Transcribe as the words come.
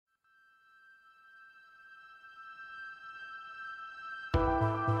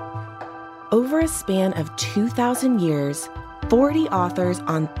Over a span of 2,000 years, 40 authors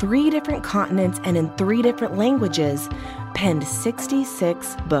on 3 different continents and in 3 different languages penned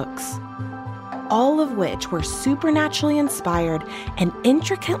 66 books, all of which were supernaturally inspired and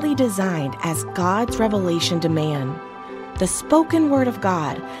intricately designed as God's revelation to man. The spoken word of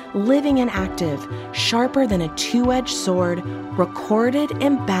God, living and active, sharper than a 2-edged sword, recorded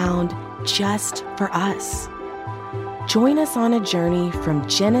and bound just for us. Join us on a journey from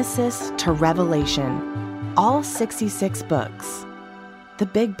Genesis to Revelation, all 66 books. The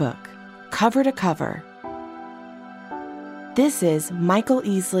Big Book, cover to cover. This is Michael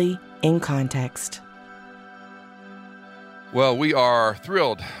Easley in Context. Well, we are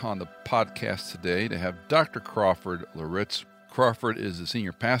thrilled on the podcast today to have Dr. Crawford Loritts. Crawford is the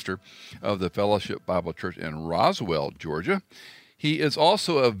senior pastor of the Fellowship Bible Church in Roswell, Georgia. He is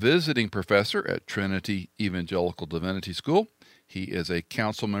also a visiting professor at Trinity Evangelical Divinity School. He is a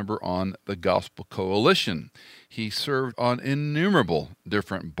council member on the Gospel Coalition. He served on innumerable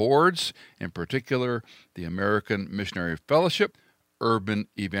different boards, in particular the American Missionary Fellowship, Urban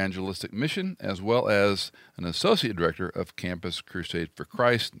Evangelistic Mission, as well as an associate director of Campus Crusade for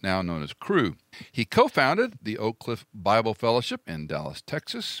Christ, now known as CRU. He co-founded the Oak Cliff Bible Fellowship in Dallas,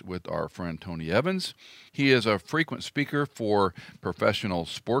 Texas, with our friend Tony Evans. He is a frequent speaker for professional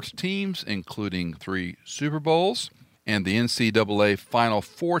sports teams, including 3 Super Bowls and the NCAA Final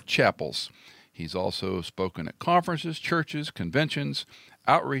Four chapels. He's also spoken at conferences, churches, conventions,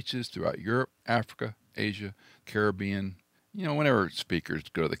 outreaches throughout Europe, Africa, Asia, Caribbean. You know, whenever speakers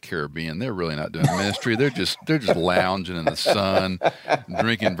go to the Caribbean, they're really not doing ministry. They're just lounging in the sun,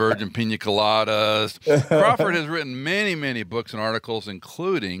 drinking virgin pina coladas. Crawford has written many, many books and articles,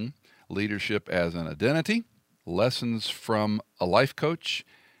 including Leadership as an Identity, Lessons from a Life Coach,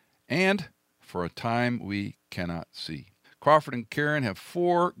 and For a Time We Cannot See. Crawford and Karen have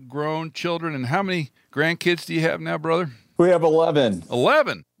 4 grown children. And how many grandkids do you have now, brother? We have 11.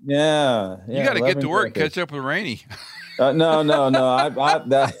 11? Yeah. You got to get to work and catch up with Rainey. No.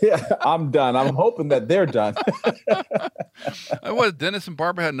 I'm done. I'm hoping that they're done. Dennis and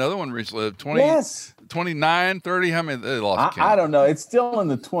Barbara had another one recently. 29, 30. How many? They lost count. I don't know. It's still in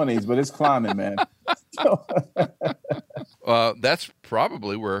the 20s, but it's climbing, man. That's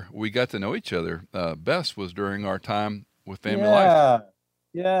probably where we got to know each other best, was during our time with Family Life.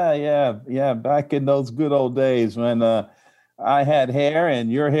 Yeah. Back in those good old days when I had hair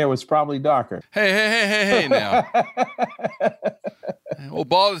and your hair was probably darker. Hey now. Well,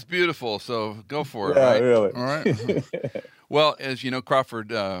 bald is beautiful, so go for it. Yeah, right? Really. All right. Well, as you know, Crawford,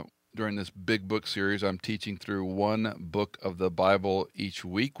 during this big book series, I'm teaching through one book of the Bible each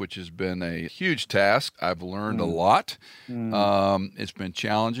week, which has been a huge task. I've learned a lot. It's been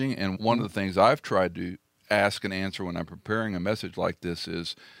challenging, and one of the things I've tried to ask and answer when I'm preparing a message like this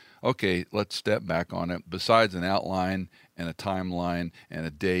is, okay, let's step back on it. Besides an outline and a timeline and a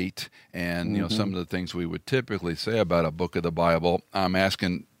date and you know, some of the things we would typically say about a book of the Bible, I'm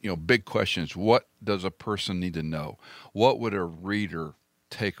asking, big questions. What does a person need to know? What would a reader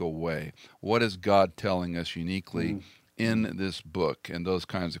take away? What is God telling us uniquely in this book? And those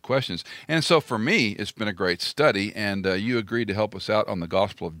kinds of questions. And so for me, it's been a great study, and you agreed to help us out on the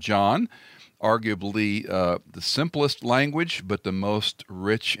Gospel of John. Arguably the simplest language, but the most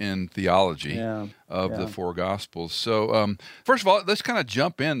rich in theology of the 4 Gospels. So first of all, let's kind of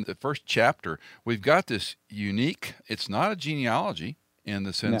jump in. The first chapter, we've got this unique, it's not a genealogy in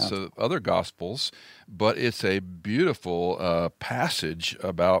the sense of other Gospels, but it's a beautiful passage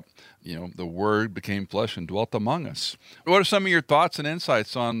about, the Word became flesh and dwelt among us. What are some of your thoughts and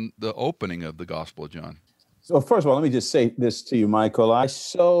insights on the opening of the Gospel of John? So first of all, let me just say this to you, Michael. I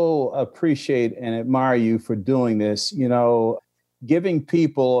so appreciate and admire you for doing this, giving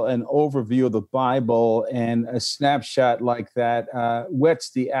people an overview of the Bible and a snapshot like that whets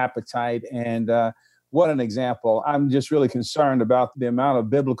the appetite. And what an example. I'm just really concerned about the amount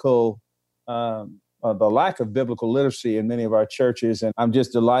of biblical, the lack of biblical literacy in many of our churches. And I'm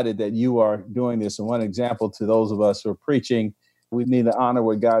just delighted that you are doing this. And one example to those of us who are preaching, we need to honor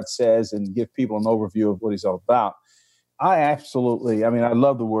what God says and give people an overview of what he's all about. I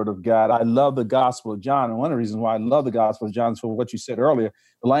love the Word of God. I love the Gospel of John. And one of the reasons why I love the Gospel of John is for what you said earlier.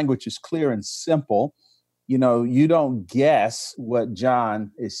 The language is clear and simple. You don't guess what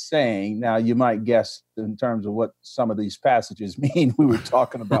John is saying. Now, you might guess in terms of what some of these passages mean. We were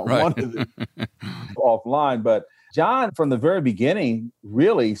talking about one of them offline. But John, from the very beginning,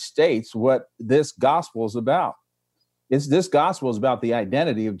 really states what this gospel is about. This gospel is about the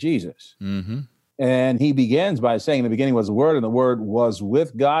identity of Jesus. And he begins by saying, in the beginning was the Word, and the Word was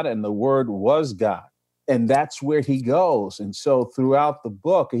with God, and the Word was God. And that's where he goes. And so throughout the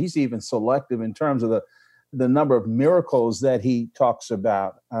book, he's even selective in terms of the number of miracles that he talks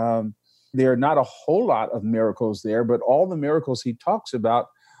about. There are not a whole lot of miracles there, but all the miracles he talks about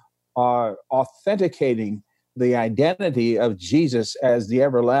are authenticating the identity of Jesus as the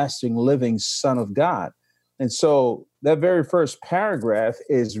everlasting living Son of God. And so that very first paragraph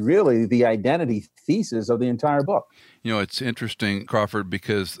is really the identity thesis of the entire book. You know, it's interesting, Crawford,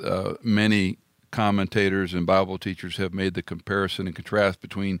 because many commentators and Bible teachers have made the comparison and contrast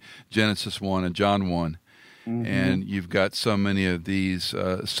between Genesis 1 and John 1. Mm-hmm. And you've got so many of these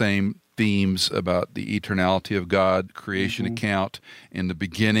same themes about the eternality of God, creation account. In the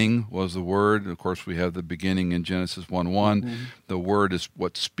beginning was the Word. Of course, we have the beginning in Genesis 1:1. Mm-hmm. The Word is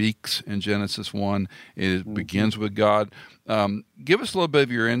what speaks in Genesis 1. It begins with God. Give us a little bit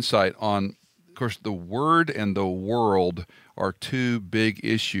of your insight on, of course, the Word and the world are two big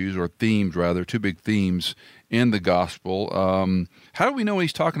issues, or themes rather, two big themes in the gospel. How do we know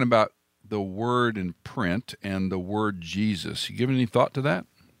he's talking about the Word in print and the Word Jesus? You given any thought to that?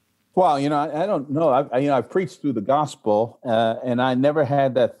 Well, I don't know. I've preached through the gospel, and I never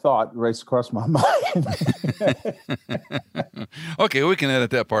had that thought race across my mind. Okay, we can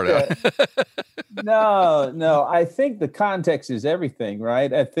edit that part out. No. I think the context is everything,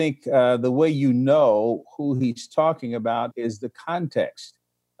 right? I think the way you know who he's talking about is the context.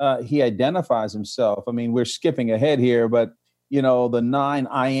 He identifies himself. I mean, we're skipping ahead here, but, the 9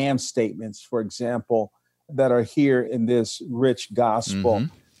 I am statements, for example, that are here in this rich gospel.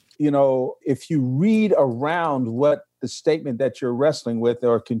 Mm-hmm. If you read around what the statement that you're wrestling with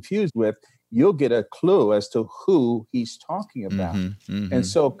or confused with, you'll get a clue as to who he's talking about. Mm-hmm, mm-hmm. And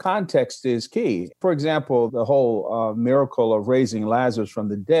so context is key. For example, the whole miracle of raising Lazarus from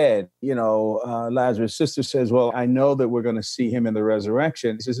the dead, Lazarus' sister says, well, I know that we're going to see him in the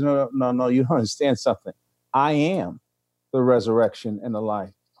resurrection. He says, no, you don't understand something. I am the resurrection and the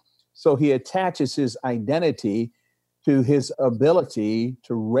life. So he attaches his identity to his ability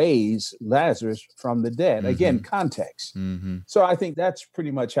to raise Lazarus from the dead. Mm-hmm. Again, context. Mm-hmm. So I think that's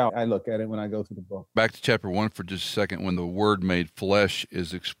pretty much how I look at it when I go through the book. Back to chapter 1 for just a second, when the Word made flesh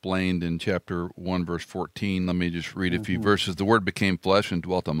is explained in chapter 1, verse 14. Let me just read a few verses. The Word became flesh and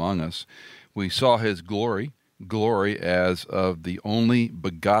dwelt among us. We saw his glory as of the only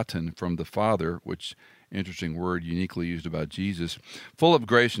begotten from the Father, which, interesting word, uniquely used about Jesus, full of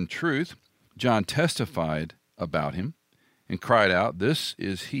grace and truth. John testified about him and cried out, "This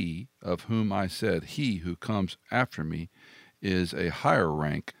is he of whom I said, he who comes after me is a higher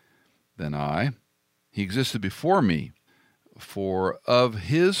rank than I. He existed before me, for of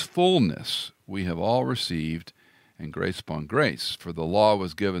his fullness we have all received, and grace upon grace. For the law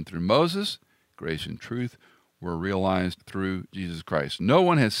was given through Moses, grace and truth were realized through Jesus Christ. No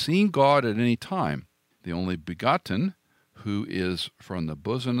one has seen God at any time. The only begotten, who is from the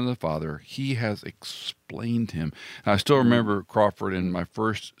bosom of the Father, he has explained him." And I still remember, Crawford, in my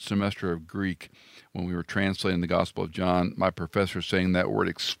first semester of Greek, when we were translating the Gospel of John, my professor saying that word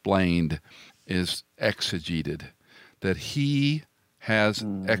explained is exegeted, that he has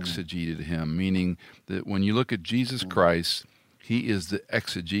exegeted him, meaning that when you look at Jesus Christ, he is the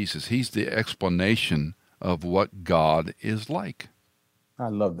exegesis. He's the explanation of what God is like. I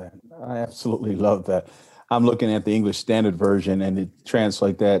love that. I absolutely love that. I'm looking at the English Standard Version, and it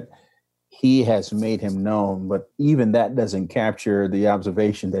translates that he has made him known, but even that doesn't capture the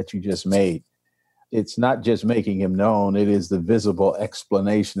observation that you just made. It's not just making him known, it is the visible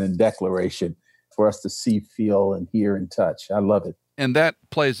explanation and declaration for us to see, feel, and hear and touch. I love it. And that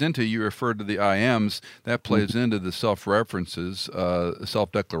plays into, you referred to the I ams, that plays into the self-references,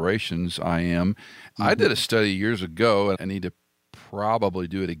 self-declarations, I am. I did a study years ago, and I need to probably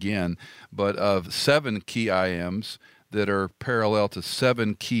do it again, but of 7 key I ams that are parallel to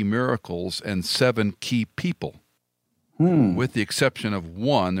 7 key miracles and 7 key people. With the exception of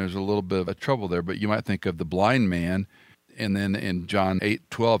one, there's a little bit of a trouble there, but you might think of the blind man, and then in John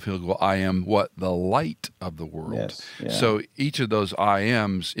 8:12, he'll go, I am what? The light of the world. Yes, yeah. So each of those I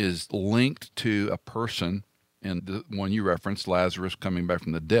ams is linked to a person. And the one you referenced, Lazarus coming back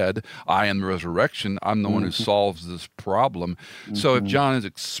from the dead, I am the resurrection. I'm the one who solves this problem. So if John is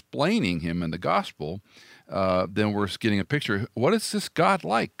explaining him in the gospel, then we're getting a picture. What is this God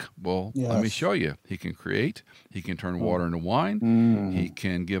like? Well, let me show you. He can create. He can turn water into wine. He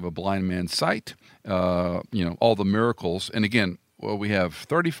can give a blind man sight. All the miracles. And again, we have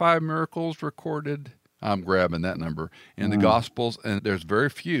 35 miracles recorded. I'm grabbing that number in the Gospels. And there's very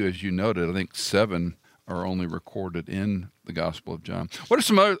few, as you noted. I think 7 are only recorded in the Gospel of John. What are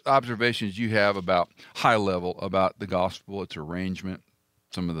some other observations you have about high level about the Gospel, its arrangement?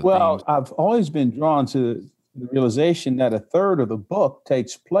 some of the Well, themes? I've always been drawn to the realization that a third of the book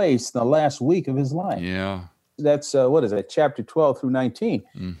takes place in the last week of his life. Yeah. That's what is it, chapter 12 through 19.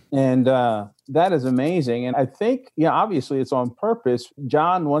 Mm. And that is amazing. And I think, obviously it's on purpose.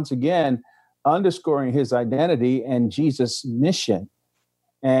 John, once again, underscoring his identity and Jesus' mission.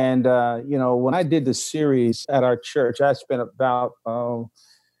 And, when I did this series at our church, I spent about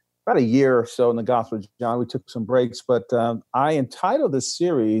a year or so in the Gospel of John. We took some breaks, but I entitled the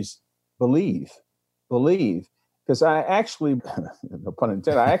series Believe, because I actually, no pun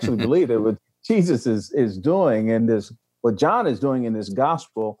intended, I actually believe that what Jesus is doing in this, what John is doing in this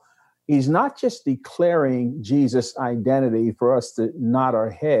gospel, he's not just declaring Jesus' identity for us to nod our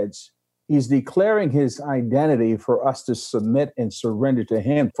heads. He's declaring his identity for us to submit and surrender to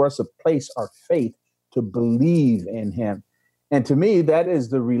him, for us to place our faith, to believe in him. And to me, that is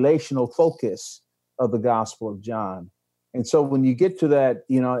the relational focus of the Gospel of John. And so when you get to that,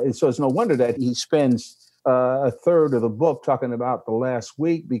 so it's no wonder that he spends a third of the book talking about the last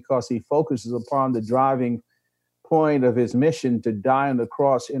week, because he focuses upon the driving point of his mission to die on the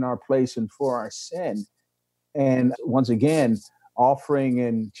cross in our place and for our sin. And once again, offering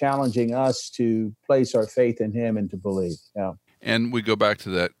and challenging us to place our faith in him and to believe. Yeah. And we go back to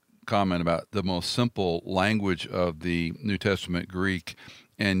that comment about the most simple language of the New Testament Greek,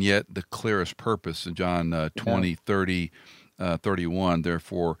 and yet the clearest purpose in John 20, 30, 31.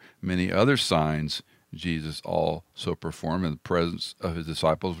 Therefore, many other signs Jesus also performed in the presence of his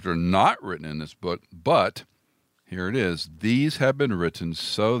disciples, which are not written in this book, but here it is. These have been written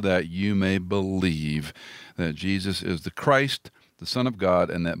so that you may believe that Jesus is the Christ, the Son of God,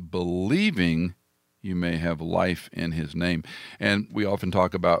 and that believing you may have life in his name. And we often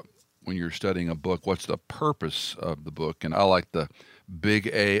talk about, when you're studying a book, what's the purpose of the book? And I like the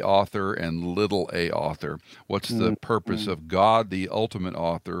big A author and little a author. What's the purpose of God, the ultimate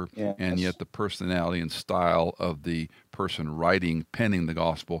author, and yet the personality and style of the person penning the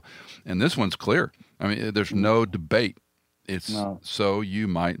gospel? And this one's clear. I mean, there's no debate. It's so you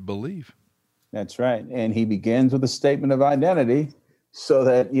might believe. That's right. And he begins with a statement of identity, so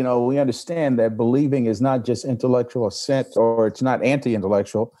that, we understand that believing is not just intellectual assent, or it's not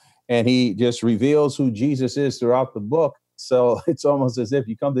anti-intellectual. And he just reveals who Jesus is throughout the book. So it's almost as if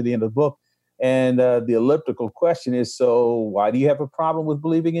you come to the end of the book, and the elliptical question is, so why do you have a problem with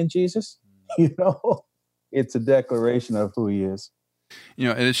believing in Jesus? It's a declaration of who he is.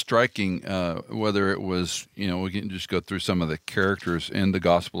 It is striking, whether it was, we can just go through some of the characters in the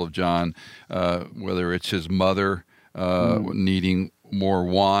Gospel of John, whether it's his mother needing more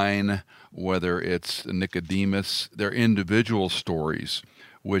wine, whether it's Nicodemus, their individual stories,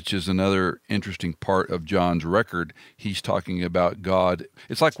 which is another interesting part of John's record. He's talking about God.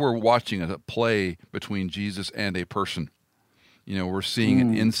 It's like we're watching a play between Jesus and a person. We're seeing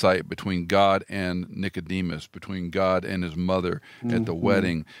an insight between God and Nicodemus, between God and his mother at the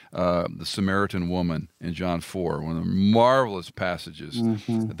wedding, the Samaritan woman in John 4, one of the marvelous passages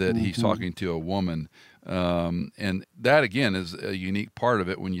that he's talking to a woman. And that, again, is a unique part of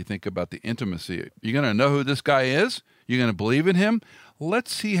it when you think about the intimacy. You're going to know who this guy is? You're going to believe in him?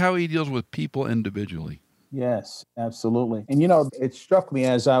 Let's see how he deals with people individually. Yes, absolutely. And, it struck me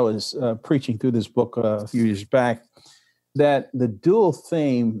as I was preaching through this book a few years back, that the dual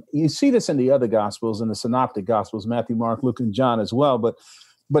theme, you see this in the other Gospels, in the Synoptic Gospels, Matthew, Mark, Luke, and John as well,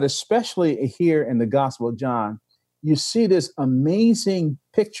 but especially here in the Gospel of John, you see this amazing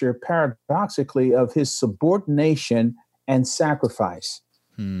picture, paradoxically, of his subordination and sacrifice.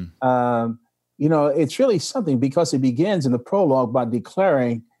 It's really something, because it begins in the prologue by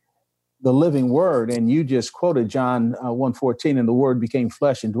declaring the living word. And you just quoted John 1:14, and the word became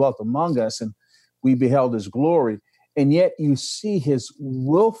flesh and dwelt among us, and we beheld his glory. And yet you see his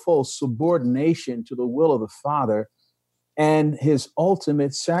willful subordination to the will of the Father and his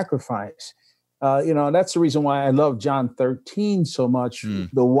ultimate sacrifice. That's the reason why I love John 13 so much,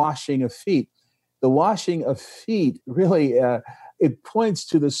 the washing of feet. The washing of feet really, it points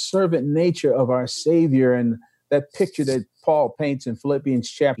to the servant nature of our Savior, and that picture that Paul paints in Philippians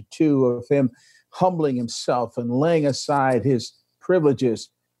chapter 2 of him humbling himself and laying aside his privileges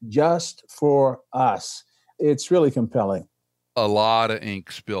just for us. It's really compelling. A lot of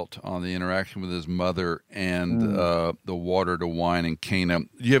ink spilt on the interaction with his mother and the water to wine in Cana. Do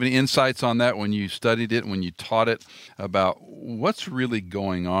you have any insights on that when you studied it, when you taught it, about what's really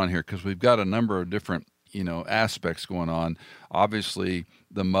going on here? Because we've got a number of different, aspects going on. Obviously,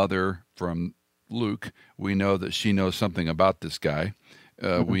 the mother from Luke, we know that she knows something about this guy.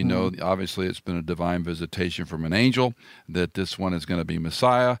 We know, obviously, it's been a divine visitation from an angel, that this one is going to be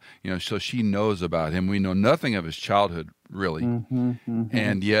Messiah. So she knows about him. We know nothing of his childhood, really.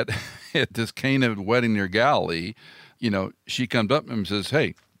 And yet, at this Cana wedding near Galilee, she comes up and says,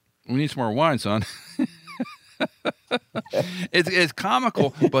 "Hey, we need some more wine, son." It's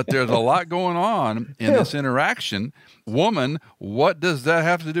comical, but there's a lot going on in this interaction. Woman, what does that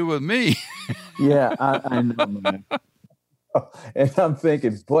have to do with me? Yeah, I know, man. And I'm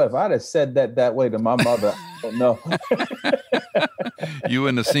thinking, boy, if I'd have said that way to my mother, I don't know. You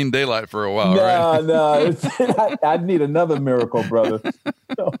wouldn't have seen daylight for a while, right? No. I'd need another miracle, brother.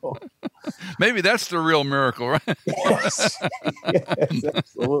 No. Maybe that's the real miracle, right? Yes,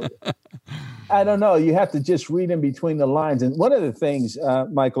 absolutely. I don't know. You have to just read in between the lines. And one of the things,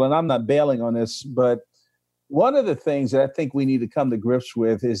 Michael, and I'm not bailing on this, but one of the things that I think we need to come to grips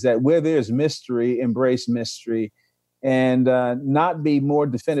with is that where there's mystery, embrace mystery, and not be more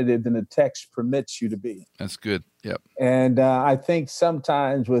definitive than the text permits you to be. That's good. Yep. And I think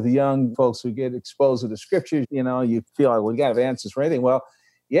sometimes with young folks who get exposed to the scriptures, you feel like, we got to have answers for anything. Well,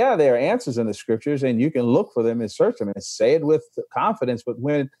 yeah, there are answers in the scriptures, and you can look for them and search them and say it with confidence. But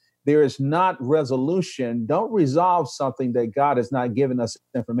when there is not resolution, don't resolve something that God has not given us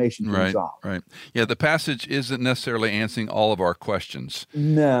information to resolve. Right. Yeah, the passage isn't necessarily answering all of our questions.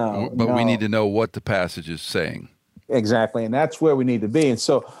 No. But we need to know what the passage is saying. Exactly. And that's where we need to be. And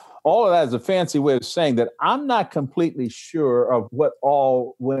so all of that is a fancy way of saying that I'm not completely sure of what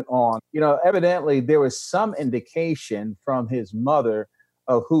all went on. Evidently there was some indication from his mother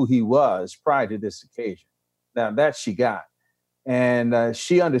of who he was prior to this occasion. Now that she got. And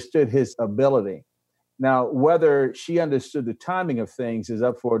she understood his ability. Now, whether she understood the timing of things is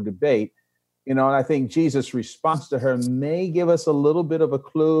up for debate. And I think Jesus' response to her may give us a little bit of a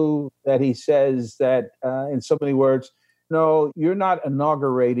clue that he says that in so many words, no, you're not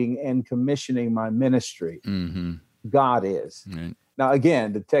inaugurating and commissioning my ministry. Mm-hmm. God is. Right. Now,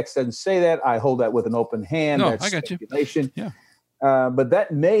 again, the text doesn't say that. I hold that with an open hand. No, That's I got speculation. you. Yeah. But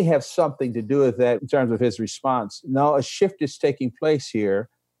that may have something to do with that in terms of his response. No, a shift is taking place here.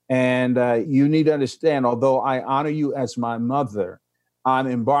 And you need to understand, although I honor you as my mother, I'm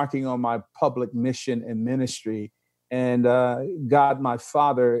embarking on my public mission and ministry. And God, my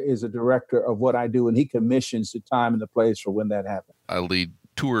Father, is a director of what I do, and he commissions the time and the place for when that happens. I lead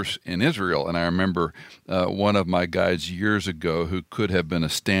tours in Israel, and I remember one of my guides years ago who could have been a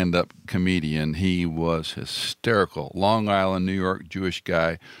stand-up comedian. He was hysterical. Long Island, New York, Jewish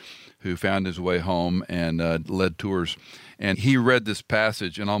guy who found his way home and led tours. And he read this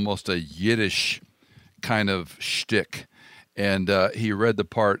passage in almost a Yiddish kind of shtick. And he read the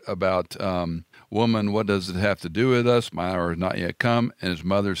part about, woman, what does it have to do with us? My hour has not yet come. And his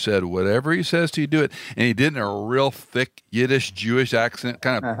mother said, whatever he says to you, do it. And he did it in a real thick Yiddish Jewish accent,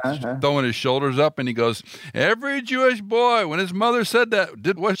 kind of throwing his shoulders up. And he goes, every Jewish boy, when his mother said that,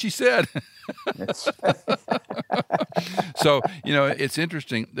 did what she said. So, it's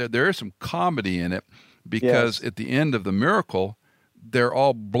interesting that there is some comedy in it because at the end of the miracle, they're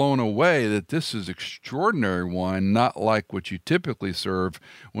all blown away that this is extraordinary wine, not like what you typically serve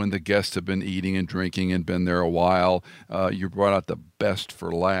when the guests have been eating and drinking and been there a while. You brought out the best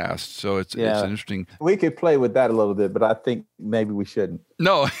for last. So it's interesting. We could play with that a little bit, but I think maybe we shouldn't.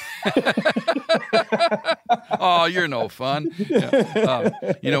 No. Oh, you're no fun.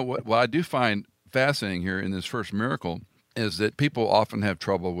 Yeah. What I do find fascinating here in this first miracle is that people often have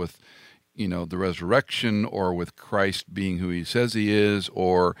trouble with the resurrection, or with Christ being who he says he is,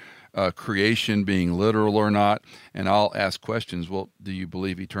 or creation being literal or not. And I'll ask questions. Well, do you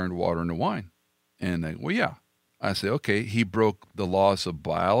believe he turned water into wine? And they, well, yeah. I say, okay, he broke the laws of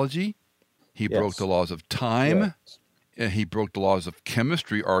biology. He broke the laws of time. He broke the laws of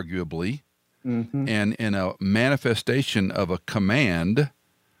chemistry, arguably. Mm-hmm. And in a manifestation of a command,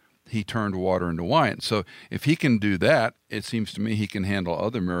 he turned water into wine. So if he can do that, it seems to me he can handle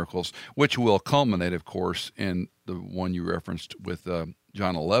other miracles, which will culminate, of course, in the one you referenced with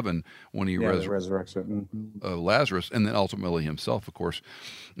John 11, when he resurrection Lazarus, and then ultimately himself, of course.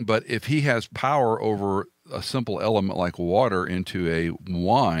 But if he has power over a simple element like water into a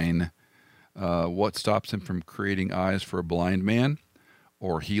wine, what stops him from creating eyes for a blind man,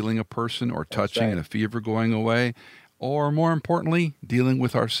 or healing a person, or touching and a fever going away? Or more importantly, dealing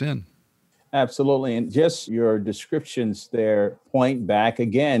with our sin. Absolutely. And just your descriptions there point back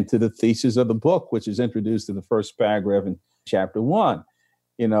again to the thesis of the book, which is introduced in the first paragraph in chapter 1.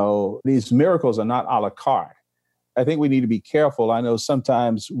 These miracles are not a la carte. I think we need to be careful. I know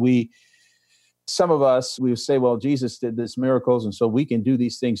sometimes some of us, say, well, Jesus did these miracles, and so we can do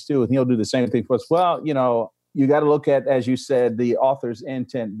these things too, and he'll do the same thing for us. Well, you got to look at, as you said, the author's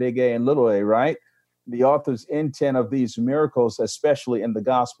intent, big A and little a, right? The author's intent of these miracles, especially in the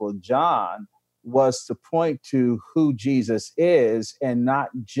Gospel of John, was to point to who Jesus is and not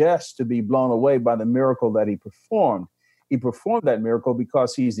just to be blown away by the miracle that he performed. He performed that miracle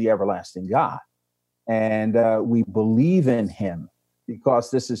because he's the everlasting God. And we believe in him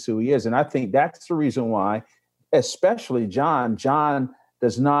because this is who he is. And I think that's the reason why, especially John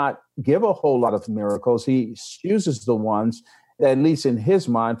does not give a whole lot of miracles. He chooses the ones that, at least in his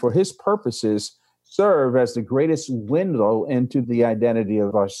mind, for his purposes, serve as the greatest window into the identity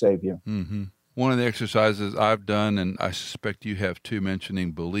of our Savior. Mm-hmm. One of the exercises I've done, and I suspect you have too,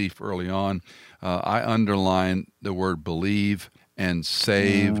 mentioning belief early on, I underline the word believe and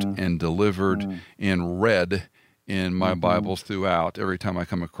saved and delivered in red in my Bibles throughout every time I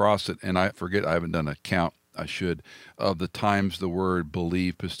come across it. And I forget, I haven't done a count, I should, of the times the word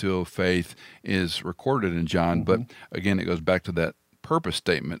believe, pisteuo, faith, is recorded in John. But again, it goes back to that purpose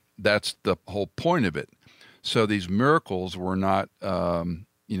statement. That's the whole point of it. So these miracles were not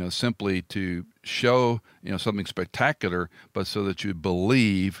simply to show, something spectacular, but so that you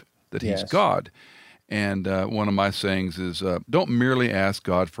believe that he's God. And one of my sayings is, don't merely ask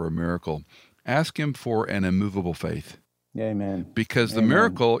God for a miracle. Ask him for an immovable faith. Amen. Because the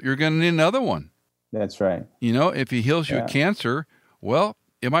miracle, you're going to need another one. That's right. If he heals you of cancer, well,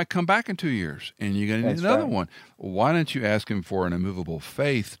 it might come back in 2 years, and you're going to need another one. Why don't you ask him for an immovable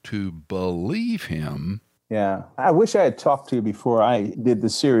faith to believe him? Yeah. I wish I had talked to you before I did the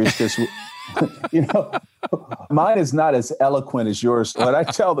series, because, mine is not as eloquent as yours. What I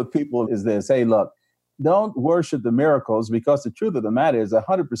tell the people is this: hey, look, don't worship the miracles, because the truth of the matter is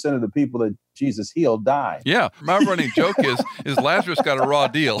 100% of the people that Jesus healed died. Yeah. My running joke is Lazarus got a raw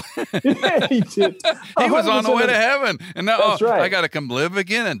deal. Yeah, he did. He was on the way to heaven. And now right. I got to come live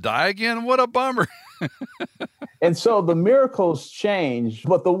again and die again. What a bummer. And so the miracles change,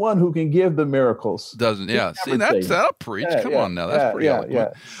 but the one who can give the miracles doesn't. Yeah. See, that'll preach. Come on now. That's pretty eloquent. Yeah.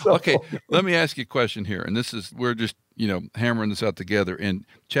 So, okay. Let me ask you a question here. And this is, we're just, hammering this out together. In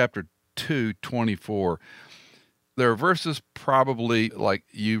chapter 2:24, there are verses probably like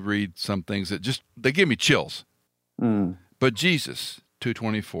you read some things that they give me chills. But Jesus,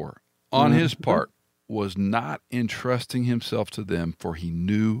 2:24, on his part, was not entrusting himself to them, for he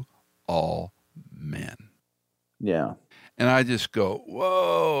knew all men. Yeah. And I just go,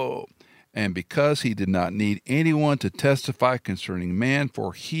 whoa. And because he did not need anyone to testify concerning man,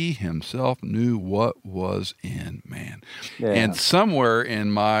 for he himself knew what was in man. Yeah. And somewhere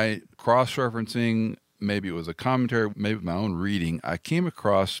in my cross-referencing, maybe it was a commentary, maybe my own reading, I came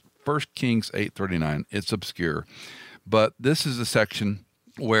across 1 Kings 8:39. It's obscure. But this is a section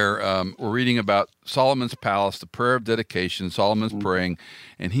where we're reading about Solomon's palace, the prayer of dedication. Solomon's praying,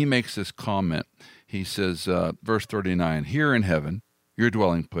 and he makes this comment. He says, verse 39, here in heaven, your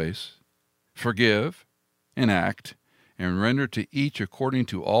dwelling place, forgive and act and render to each according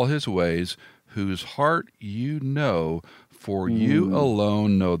to all his ways, whose heart you know, for you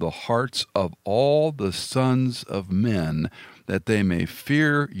alone know the hearts of all the sons of men, that they may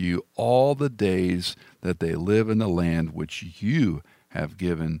fear you all the days that they live in the land which you have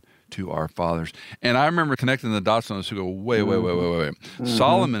given to our fathers. And I remember connecting the dots on this to go, wait.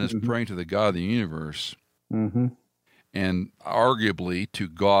 Solomon is praying to the God of the universe, and arguably to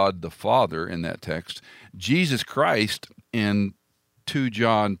God the Father in that text. Jesus Christ in 2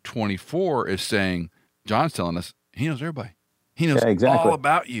 John 24 is saying, John's telling us, he knows everybody. He knows all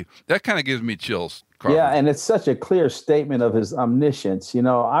about you. That kind of gives me chills. Crawford. Yeah, and it's such a clear statement of his omniscience.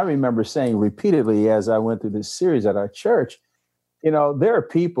 I remember saying repeatedly as I went through this series at our church, there are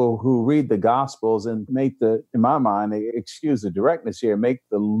people who read the Gospels and make in my mind, excuse the directness here, make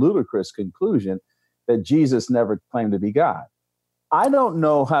the ludicrous conclusion that Jesus never claimed to be God. I don't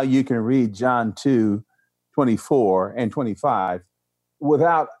know how you can read John 2:24 and 25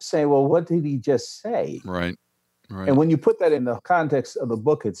 without saying, well, what did he just say? Right. And when you put that in the context of the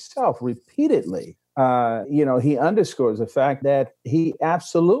book itself, repeatedly, he underscores the fact that he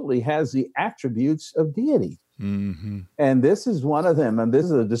absolutely has the attributes of deity. And this is one of them, and this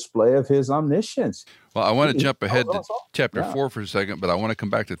is a display of his omniscience. Well, I want to jump ahead to chapter 4 for a second, but I want to come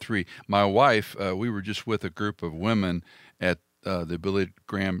back to 3. My wife, we were just with a group of women at the Billy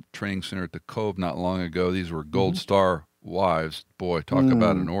Graham Training Center at the Cove not long ago. These were Gold Star wives. Boy, talk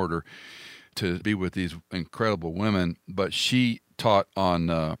about an order to be with these incredible women. But she taught on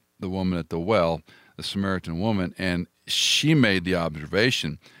the woman at the well, the Samaritan woman, and she made the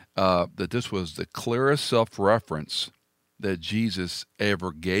observation that this was the clearest self-reference that Jesus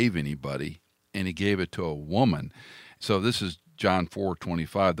ever gave anybody, and he gave it to a woman. So this is John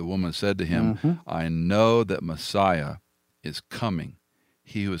 4:25, the woman said to him, I know that Messiah is coming,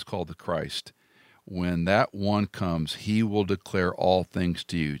 he who is called the Christ. When that one comes, he will declare all things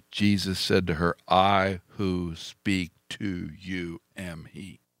to you. Jesus said to her, I who speak to you am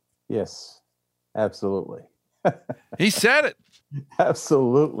he. Yes, absolutely. He said it.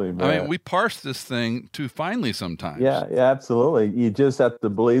 Absolutely, man. I mean, we parse this thing too finely sometimes. Yeah, absolutely. You just have to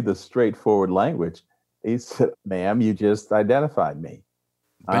believe the straightforward language. He said, ma'am, you just identified me.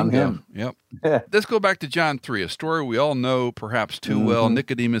 I'm Bingo. him. Yep. Let's go back to John 3, a story we all know perhaps too well.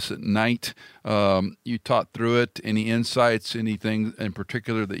 Nicodemus at night. You taught through it. Any insights, anything in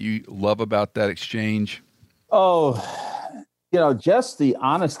particular that you love about that exchange? Oh, just the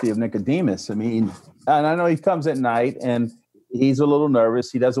honesty of Nicodemus. I mean, and I know he comes at night and he's a little nervous.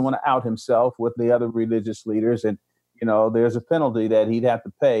 He doesn't want to out himself with the other religious leaders. And, there's a penalty that he'd have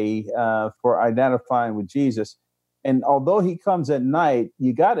to pay for identifying with Jesus. And although he comes at night,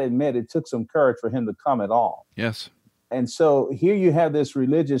 you got to admit it took some courage for him to come at all. Yes. And so here you have this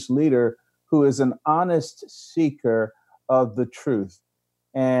religious leader who is an honest seeker of the truth.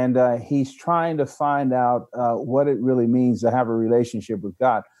 And he's trying to find out what it really means to have a relationship with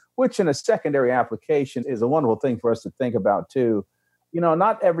God, which in a secondary application is a wonderful thing for us to think about, too.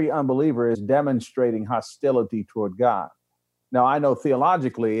 Not every unbeliever is demonstrating hostility toward God. Now, I know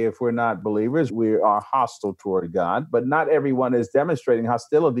theologically, if we're not believers, we are hostile toward God, but not everyone is demonstrating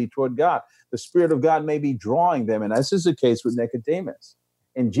hostility toward God. The Spirit of God may be drawing them, and this is the case with Nicodemus.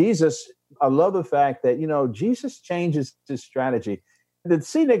 And Jesus, I love the fact that, Jesus changes his strategy. To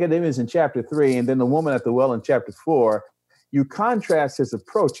see Nicodemus in chapter 3 and then the woman at the well in chapter 4, you contrast his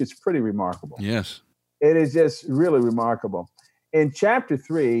approach, it's pretty remarkable. Yes. It is just really remarkable. In chapter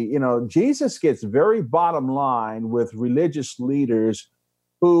 3, Jesus gets very bottom line with religious leaders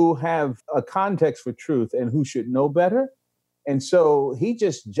who have a context for truth and who should know better. And so he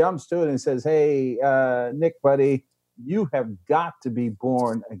just jumps to it and says, hey, Nick, buddy, you have got to be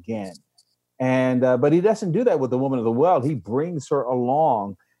born again. And but he doesn't do that with the woman of the well. He brings her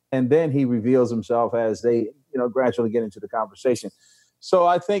along, and then he reveals himself as they, gradually get into the conversation. So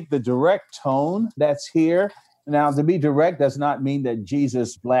I think the direct tone that's here. Now, to be direct does not mean that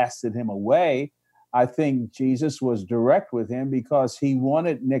Jesus blasted him away. I think Jesus was direct with him because he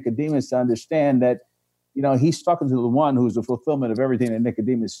wanted Nicodemus to understand that, he's talking to the one who's the fulfillment of everything that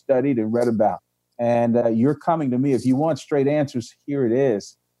Nicodemus studied and read about. And you're coming to me. If you want straight answers, here it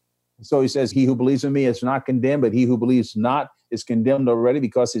is. So he says, he who believes in me is not condemned, but he who believes not is condemned already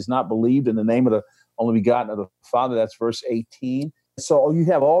because he's not believed in the name of the only begotten of the Father. That's verse 18. So you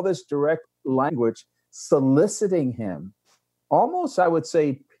have all this direct language soliciting him, almost, I would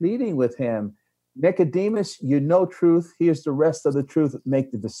say, pleading with him. Nicodemus, you know truth. Here's the rest of the truth.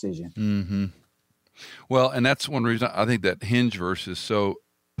 Make the decision. Mm-hmm. Well, and that's one reason I think that hinge verse is so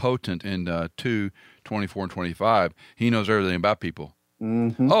potent in 2:24 and 25. He knows everything about people.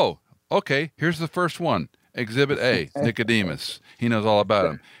 Mm-hmm. Oh, okay. Here's the first one. Exhibit A, Nicodemus. He knows all about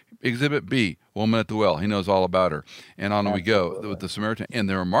him. Exhibit B, woman at the well. He knows all about her. And on we go with the Samaritan. And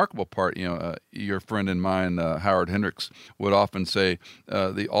the remarkable part, your friend and mine, Howard Hendricks, would often say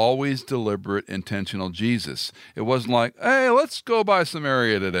the always deliberate, intentional Jesus. It wasn't like, hey, let's go by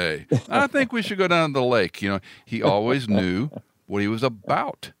Samaria today. I think we should go down to the lake. He always knew what he was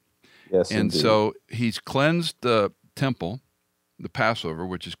about. Yes, and indeed. So he's cleansed the temple, the Passover,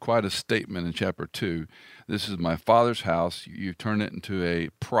 which is quite a statement in chapter 2. This is my Father's house. You turn it into a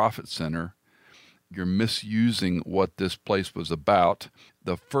profit center. You're misusing what this place was about.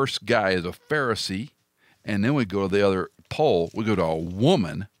 The first guy is a Pharisee, and then we go to the other pole. We go to a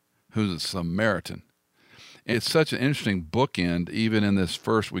woman who's a Samaritan. It's such an interesting bookend, even in this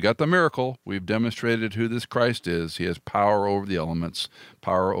first. We got the miracle. We've demonstrated who this Christ is. He has power over the elements,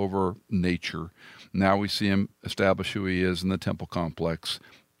 power over nature. Now we see him establish who he is in the temple complex.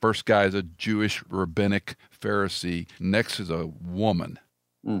 First guy is a Jewish rabbinic Pharisee. Next is a woman.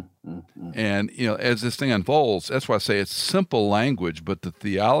 And, as this thing unfolds, that's why I say it's simple language, but the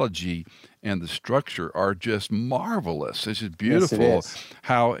theology and the structure are just marvelous. It's just beautiful. Yes, it is.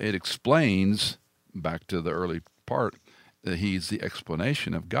 How it explains, back to the early part, that he's the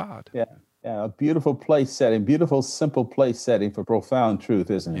explanation of God. Yeah, a beautiful place setting, beautiful, simple place setting for profound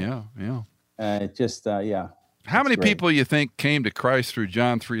truth, isn't it? Yeah. How many people you think came to Christ through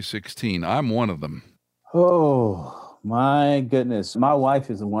John 3:16? I'm one of them. Oh, my goodness. My wife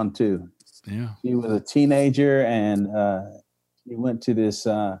is the one, too. Yeah. She was a teenager, and she went to this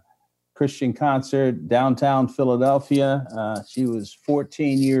Christian concert downtown Philadelphia. She was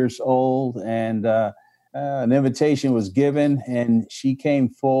 14 years old, and an invitation was given, and she came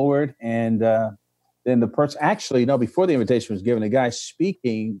forward, and then the person, actually, no, before the invitation was given, the guy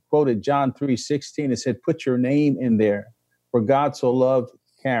speaking quoted John 3:16 and said, put your name in there, for God so loved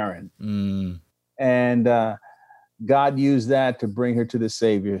Karen. And God used that to bring her to the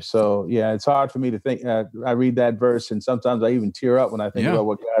Savior. So, yeah, it's hard for me to think. I read that verse, and sometimes I even tear up when I think about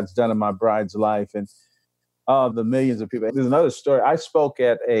what God's done in my bride's life and the millions of people. There's another story. I spoke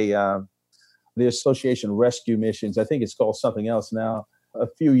at the Association Rescue Missions. I think it's called something else now, a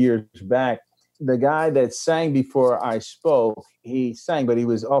few years back. The guy that sang before I spoke, he sang, but he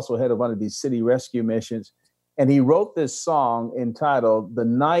was also head of one of these city rescue missions. And he wrote this song entitled "The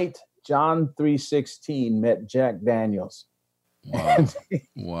Night John 3:16 Met Jack Daniels." Wow.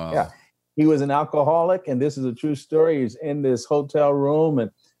 Wow. Yeah. He was an alcoholic, and this is a true story. He's in this hotel room and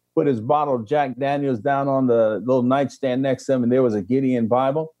put his bottle of Jack Daniels down on the little nightstand next to him, and there was a Gideon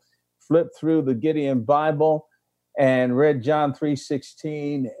Bible. Flipped through the Gideon Bible and read John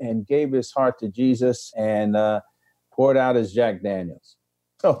 3:16 and gave his heart to Jesus and poured out his Jack Daniels.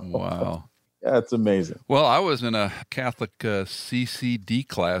 Oh, wow. That's amazing. Well, I was in a Catholic CCD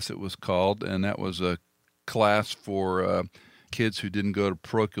class, it was called, and that was a class for kids who didn't go to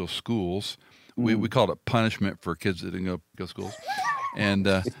parochial schools. We called it punishment for kids that didn't go to schools. And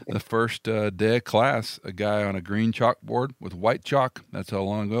the first day of class, a guy on a green chalkboard with white chalk, that's how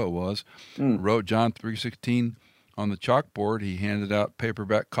long ago it was, wrote John 3:16 on the chalkboard. He handed out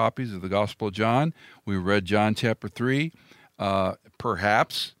paperback copies of the Gospel of John. We read John chapter 3.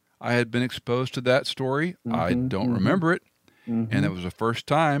 Perhaps I had been exposed to that story. I don't remember it. And it was the first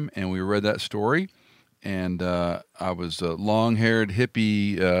time, and we read that story. And I was a long-haired,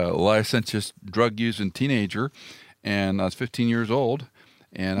 hippie, licentious, drug-using teenager, and I was 15 years old.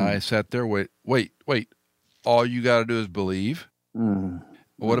 And I sat there, wait. All you got to do is believe.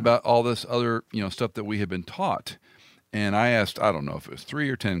 What about all this other, stuff that we had been taught? And I asked, I don't know if it was 3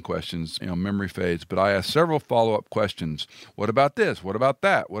 or 10 questions, memory fades, but I asked several follow-up questions. What about this? What about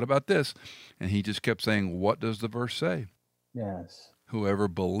that? What about this? And he just kept saying, what does the verse say? Yes. Whoever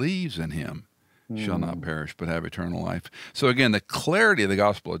believes in him shall not perish, but have eternal life. So again, the clarity of the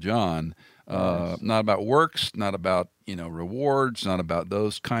Gospel of John, not about works, not about, rewards, not about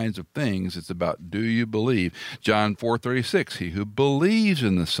those kinds of things. It's about, do you believe? John 4:36, he who believes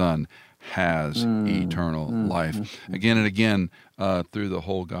in the Son has eternal life. Again and again through the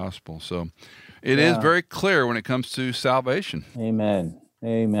whole gospel. So it is very clear when it comes to salvation. Amen.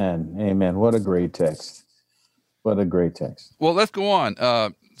 What a great text. Well, let's go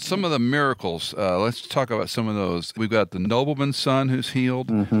on. Some of the miracles, let's talk about some of those. We've got the nobleman's son who's healed.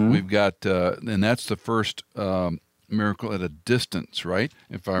 We've got, and that's the first miracle at a distance, right?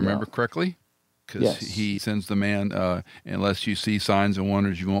 If I remember correctly. Because he sends the man, unless you see signs and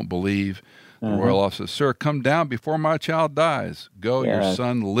wonders, you won't believe. The royal officer says, sir, come down before my child dies. Go, your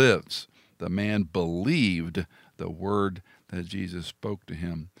son lives. The man believed the word that Jesus spoke to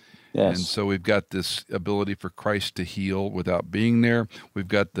him. Yes. And so we've got this ability for Christ to heal without being there. We've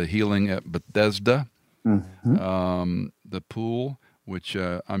got the healing at Bethesda, the pool, which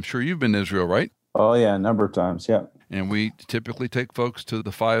I'm sure you've been to Israel, right? Oh, yeah, a number of times, yeah. And we typically take folks to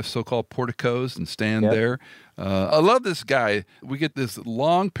the 5 so-called porticos and stand there. I love this guy. We get this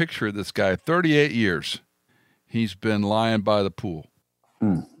long picture of this guy, 38 years. He's been lying by the pool.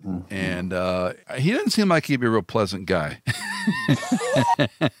 And he doesn't seem like he'd be a real pleasant guy.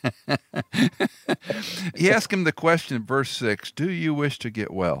 He asked him the question in verse 6, do you wish to get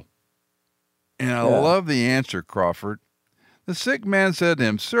well? And I love the answer, Crawford. The sick man said to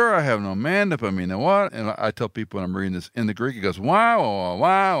him, sir, I have no man to put me in the water. And I tell people when I'm reading this in the Greek, it goes, wow.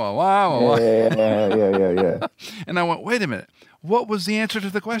 Yeah. And I went, wait a minute. What was the answer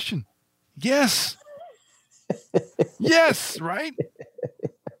to the question? Yes. Yes, right?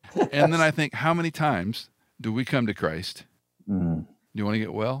 And then I think, how many times do we come to Christ? Do you want to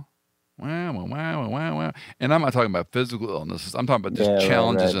get well? Wow. And I'm not talking about physical illnesses. I'm talking about just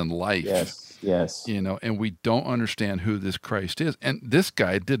challenges in life. Yes. And we don't understand who this Christ is. And this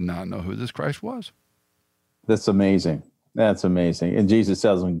guy did not know who this Christ was. That's amazing. And Jesus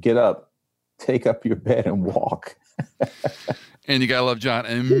tells him, get up, take up your bed and walk. And you got to love John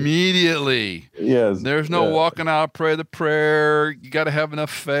immediately. Yes. There's no walking out, pray the prayer. You got to have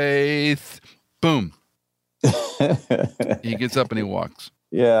enough faith. Boom. He gets up and he walks.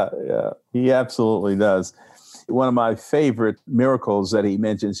 Yeah. He absolutely does. One of my favorite miracles that he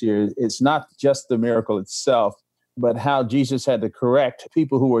mentions here, it's not just the miracle itself, but how Jesus had to correct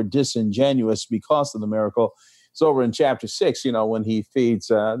people who were disingenuous because of the miracle. It's over in chapter 6, when he feeds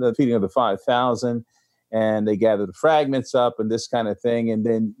the feeding of the 5,000, and they gather the fragments up and this kind of thing. And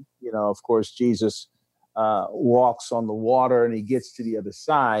then, of course, Jesus walks on the water and he gets to the other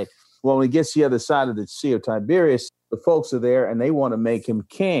side. Well, when he gets to the other side of the Sea of Tiberias, the folks are there and they want to make him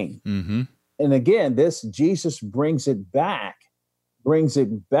king. Mm-hmm. And again, Jesus brings it back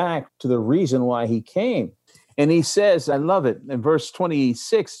to the reason why he came. And he says, I love it. In verse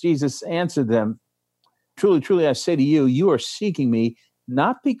 26, Jesus answered them, truly, truly, I say to you, you are seeking me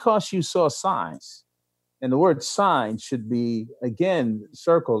not because you saw signs. And the word sign should be, again,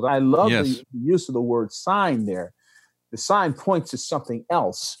 circled. I love the use of the word sign there. The sign points to something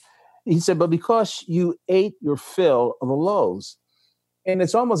else. He said, but because you ate your fill of the loaves. And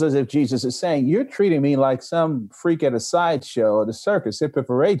it's almost as if Jesus is saying, you're treating me like some freak at a sideshow at a circus.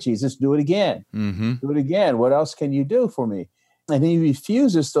 Hippoparade, Jesus, do it again. Mm-hmm. Do it again. What else can you do for me? And he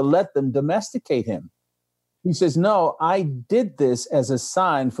refuses to let them domesticate him. He says, no, I did this as a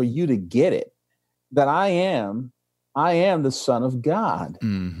sign for you to get it, that I am the Son of God.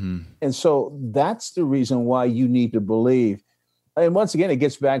 Mm-hmm. And so that's the reason why you need to believe. And once again, it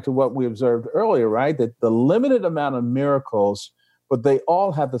gets back to what we observed earlier, right? That the limited amount of miracles, but they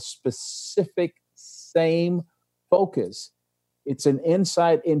all have the specific same focus. It's an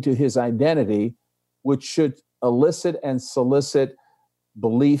insight into his identity, which should elicit and solicit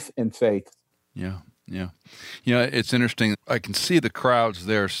belief and faith. Yeah, yeah. It's interesting. I can see the crowds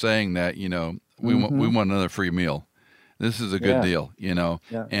there saying that, we want another free meal. This is a good deal,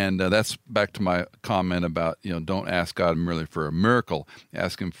 and that's back to my comment about, don't ask God merely for a miracle,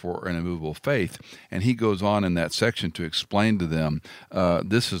 ask him for an immovable faith. And he goes on in that section to explain to them,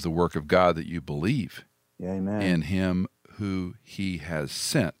 this is the work of God, that you believe in him who he has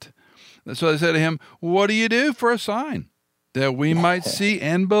sent. So they said to him, what do you do for a sign that we might see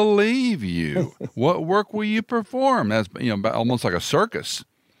and believe you? What work will you perform? That's, almost like a circus.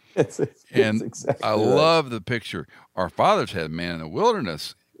 It's exactly I love the picture. Our fathers had man in the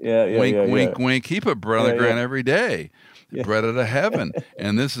wilderness. Wink, wink. He put bread on the ground every day. Bread out of heaven.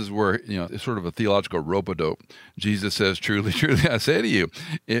 And this is where, it's sort of a theological rope-a-dope. Jesus says, truly, truly, I say to you,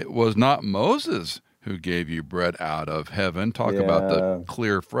 it was not Moses who gave you bread out of heaven. Talk about the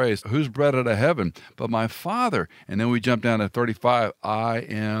clear phrase. Who's bread out of heaven? But my Father. And then we jump down to 35. I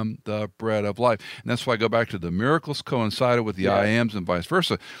am the bread of life. And that's why I go back to the miracles coincided with the I ams and vice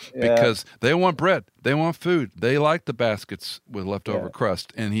versa, because they want bread. They want food. They like the baskets with leftover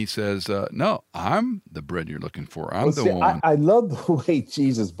crust. And he says, no, I'm the bread you're looking for. I'm the one. I love the way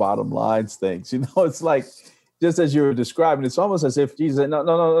Jesus bottom lines things. It's like, just as you were describing, it's almost as if Jesus said,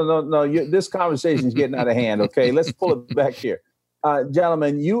 no, this conversation is getting out of hand, okay? Let's pull it back here.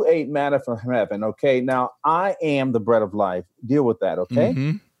 Gentlemen, you ate manna from heaven, okay? Now, I am the bread of life. Deal with that, okay?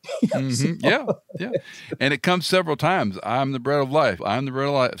 Mm-hmm. Mm-hmm. Yeah. And it comes several times. I'm the bread of life. I'm the bread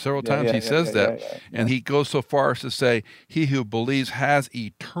of life. Several times he says that. And he goes so far as to say, he who believes has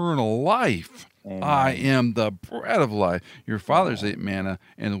eternal life. Amen. I am the bread of life. Your fathers ate manna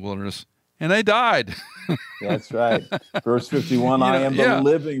in the wilderness, and they died. That's right. Verse 51, I am the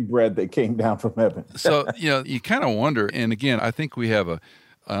living bread that came down from heaven. So, you kind of wonder, and again, I think we have an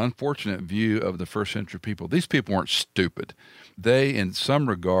unfortunate view of the first century people. These people weren't stupid. They, in some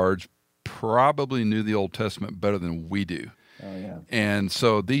regards, probably knew the Old Testament better than we do. Oh, yeah. And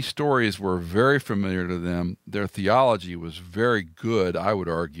so these stories were very familiar to them. Their theology was very good, I would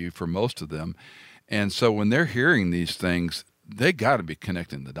argue, for most of them. And so when they're hearing these things, they got to be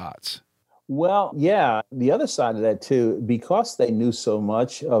connecting the dots. Well, yeah. The other side of that, too, because they knew so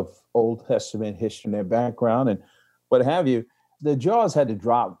much of Old Testament history and their background and what have you, the jaws had to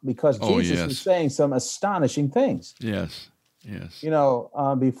drop because Jesus was saying some astonishing things. Yes.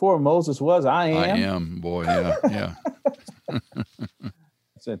 Before Moses was, I am. I am, boy, yeah.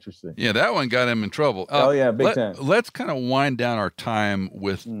 That's interesting. Yeah, that one got him in trouble. Big time. Let's kind of wind down our time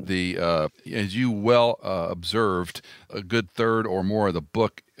with the, as you well observed, a good third or more of the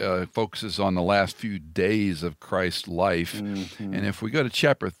book focuses on the last few days of Christ's life. Mm-hmm. And if we go to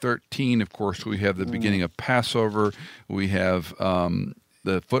chapter 13, of course, we have the beginning of Passover. We have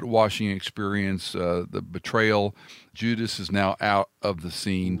the foot washing experience, the betrayal. Judas is now out of the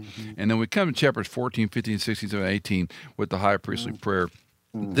scene. Mm-hmm. And then we come to chapters 14, 15, 16, 17, 18 with the high priestly prayer.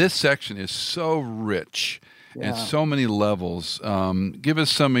 This section is so rich and so many levels. Give us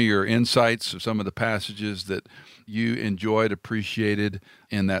some of your insights of some of the passages that you enjoyed, appreciated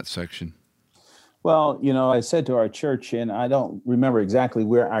in that section. Well, I said to our church, and I don't remember exactly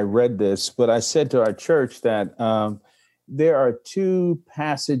where I read this, but I said to our church that there are two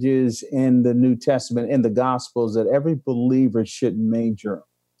passages in the New Testament, in the Gospels, that every believer should major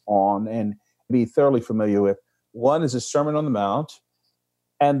on and be thoroughly familiar with. One is the Sermon on the Mount.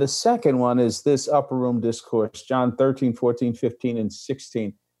 And the second one is this upper room discourse, John 13, 14, 15, and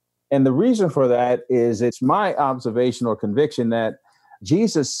 16. And the reason for that is it's my observation or conviction that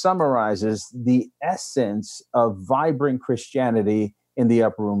Jesus summarizes the essence of vibrant Christianity in the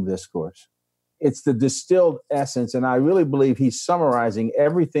Upper Room Discourse. It's the distilled essence, and I really believe he's summarizing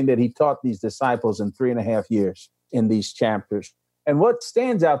everything that he taught these disciples in 3.5 years in these chapters. And what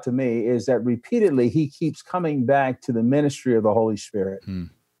stands out to me is that repeatedly he keeps coming back to the ministry of the Holy Spirit,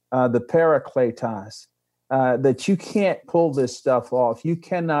 the Parakletos, that you can't pull this stuff off. You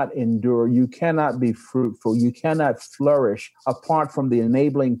cannot endure. You cannot be fruitful. You cannot flourish apart from the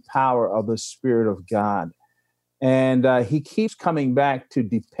enabling power of the Spirit of God. And he keeps coming back to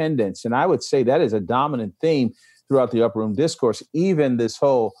dependence. And I would say that is a dominant theme throughout the Upper Room Discourse, even this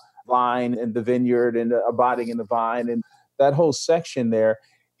whole vine and the vineyard and abiding in the vine and that whole section there.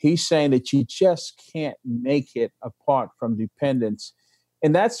 He's saying that you just can't make it apart from dependence.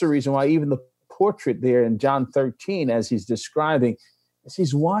 And that's the reason why even the portrait there in John 13, as he's describing, as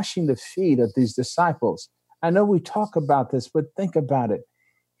he's washing the feet of these disciples. I know we talk about this, but think about it.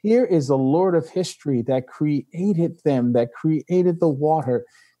 Here is the Lord of history that created them, that created the water,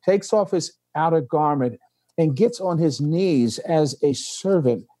 takes off his outer garment and gets on his knees as a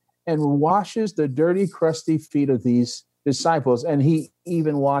servant and washes the dirty, crusty feet of these disciples. And he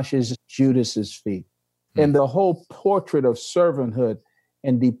even washes Judas's feet. And the whole portrait of servanthood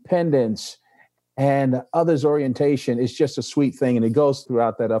and dependence and others' orientation is just a sweet thing, and it goes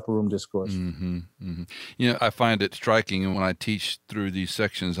throughout that Upper Room Discourse. I find it striking, and when I teach through these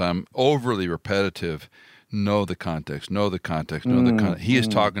sections, I'm overly repetitive. Know the context, know the context, know the context. He is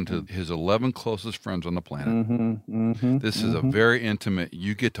talking to his 11 closest friends on the planet. This is a very intimate,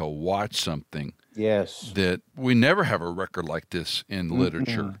 you get to watch something that we never have a record like this in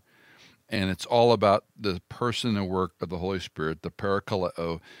literature. And it's all about the person and work of the Holy Spirit, the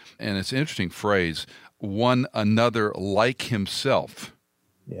parakaleo. And it's an interesting phrase, one another like himself.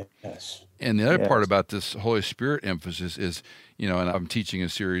 Yes. And the other part about this Holy Spirit emphasis is, and I'm teaching a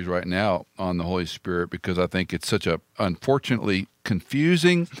series right now on the Holy Spirit because I think it's such a, unfortunately,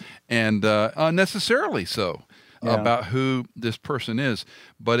 confusing and unnecessarily so about who this person is.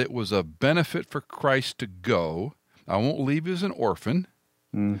 But it was a benefit for Christ to go. I won't leave you as an orphan.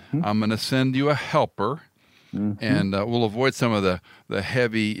 I'm going to send you a helper, and we'll avoid some of the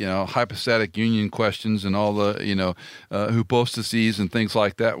heavy, hypostatic union questions and all the, hypostases and things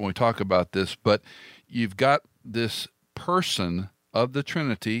like that when we talk about this. But you've got this person of the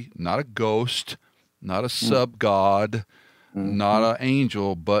Trinity, not a ghost, not a sub-God, not an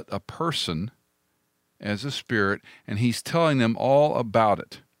angel, but a person as a spirit, and he's telling them all about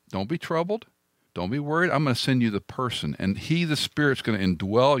it. Don't be troubled. Don't be worried. I'm going to send you the person, and he, the Spirit's going to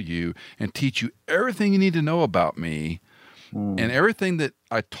indwell you and teach you everything you need to know about me and everything that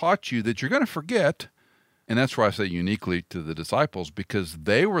I taught you that you're going to forget. And that's why I say uniquely to the disciples, because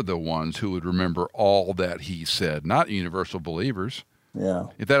they were the ones who would remember all that he said, not universal believers. Yeah.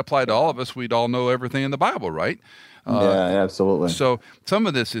 If that applied to all of us, we'd all know everything in the Bible, right? Absolutely. So some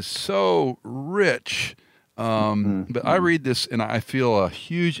of this is so rich. But I read this and I feel a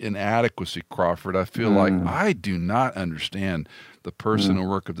huge inadequacy, Crawford. I feel like I do not understand the person and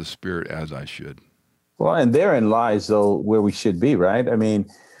work of the Spirit as I should. Well, and therein lies, though, where we should be, right? I mean,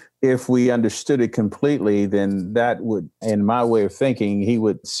 if we understood it completely, then that would, in my way of thinking, he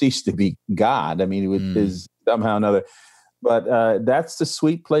would cease to be God. I mean, he would is somehow or another. But that's the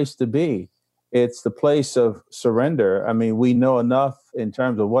sweet place to be. It's the place of surrender. I mean, we know enough in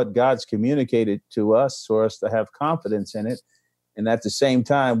terms of what God's communicated to us for us to have confidence in it. And at the same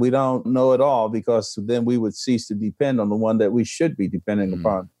time, we don't know it all, because then we would cease to depend on the one that we should be depending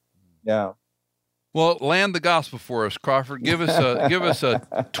upon. Yeah. Well, land the gospel for us, Crawford. Give us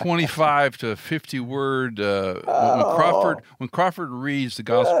a 25 to 50 word. When Crawford reads the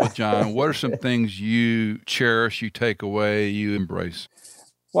Gospel of John, what are some things you cherish, you take away, you embrace?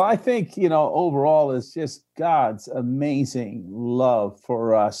 Well, I think, overall, it's just God's amazing love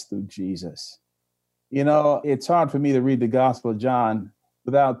for us through Jesus. It's hard for me to read the Gospel of John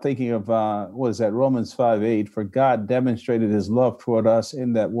without thinking of, Romans 5:8, for God demonstrated his love toward us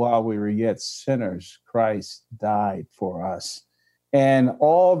in that while we were yet sinners, Christ died for us. And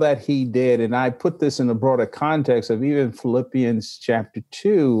all that he did, and I put this in the broader context of even Philippians chapter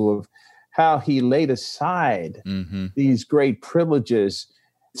 2, of how he laid aside these great privileges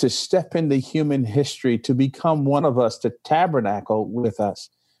to step into human history, to become one of us, to tabernacle with us.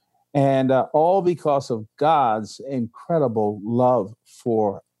 And all because of God's incredible love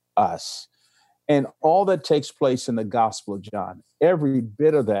for us. And all that takes place in the Gospel of John, every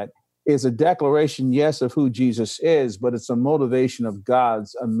bit of that is a declaration, yes, of who Jesus is, but it's a motivation of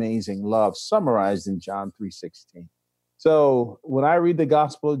God's amazing love, summarized in John 3:16. So when I read the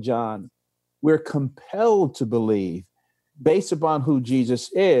Gospel of John, we're compelled to believe based upon who Jesus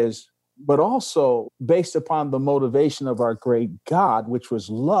is, but also based upon the motivation of our great God, which was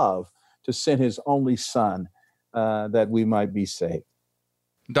love, to send his only son that we might be saved.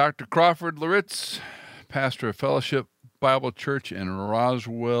 Dr. Crawford Loritts, pastor of Fellowship Bible Church in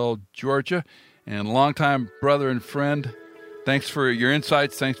Roswell, Georgia, and longtime brother and friend. Thanks for your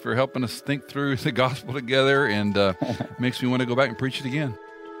insights. Thanks for helping us think through the gospel together, and makes me want to go back and preach it again.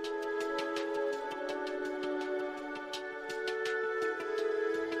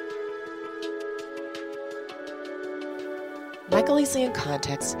 Michael Easley in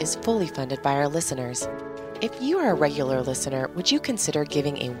Context is fully funded by our listeners. If you are a regular listener, would you consider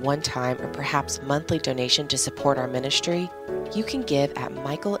giving a one-time or perhaps monthly donation to support our ministry? You can give at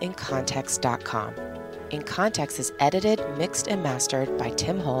michaelincontext.com. In Context is edited, mixed, and mastered by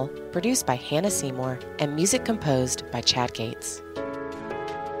Tim Hull, produced by Hannah Seymour, and music composed by Chad Gates.